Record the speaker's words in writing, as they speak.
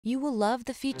You will love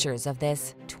the features of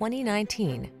this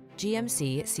 2019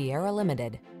 GMC Sierra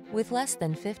Limited. With less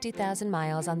than 50,000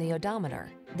 miles on the odometer,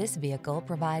 this vehicle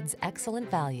provides excellent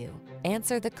value.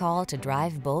 Answer the call to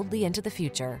drive boldly into the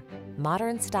future.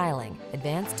 Modern styling,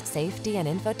 advanced safety and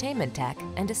infotainment tech,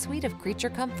 and a suite of creature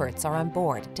comforts are on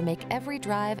board to make every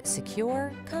drive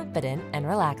secure, confident, and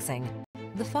relaxing.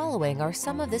 The following are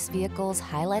some of this vehicle's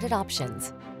highlighted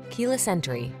options: keyless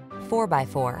entry,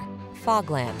 4x4,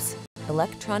 fog lamps,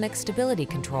 electronic stability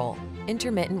control,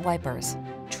 intermittent wipers,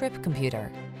 trip computer,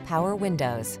 power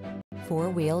windows,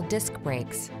 four-wheel disc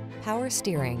brakes, power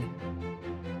steering.